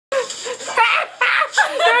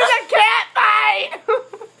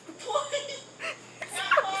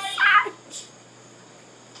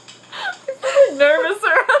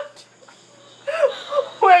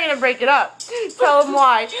break it up. Tell him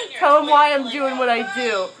why. Tell him why I'm doing what I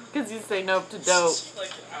do. Because you say nope to dope.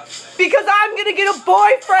 Because I'm gonna get a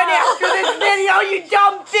boyfriend after this video, you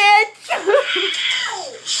dumb bitch!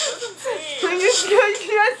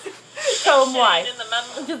 Tell him why.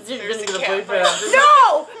 Because you're gonna get a boyfriend after.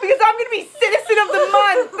 No! Because I'm gonna be citizen of the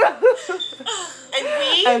month!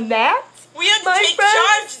 And that, we have to take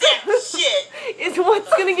charge of that shit! Is what's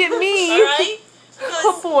gonna get me alright?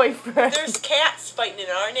 A boyfriend. There's cats fighting in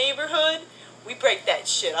our neighborhood. We break that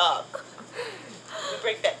shit up. We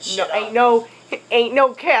break that shit up. Ain't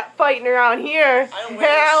no cat fighting around here.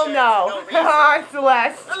 Hell no. Ah,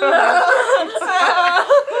 Celeste.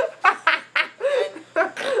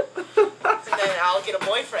 And then I'll get a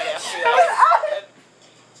boyfriend after that.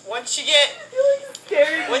 Once you get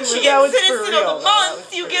citizen of the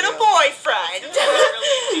month, you get a boyfriend.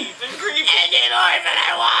 Deep and creepy. Any boyfriend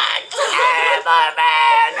I want. Any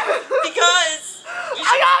boyfriend. Because we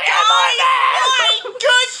should like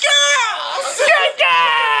good girls. Good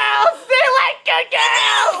girls. They like good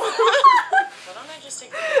girls. Why don't I just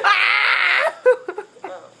take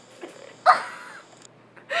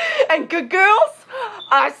And good girls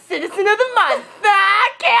are citizen of the month. Ah,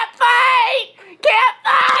 can't fight. Can't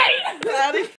fight.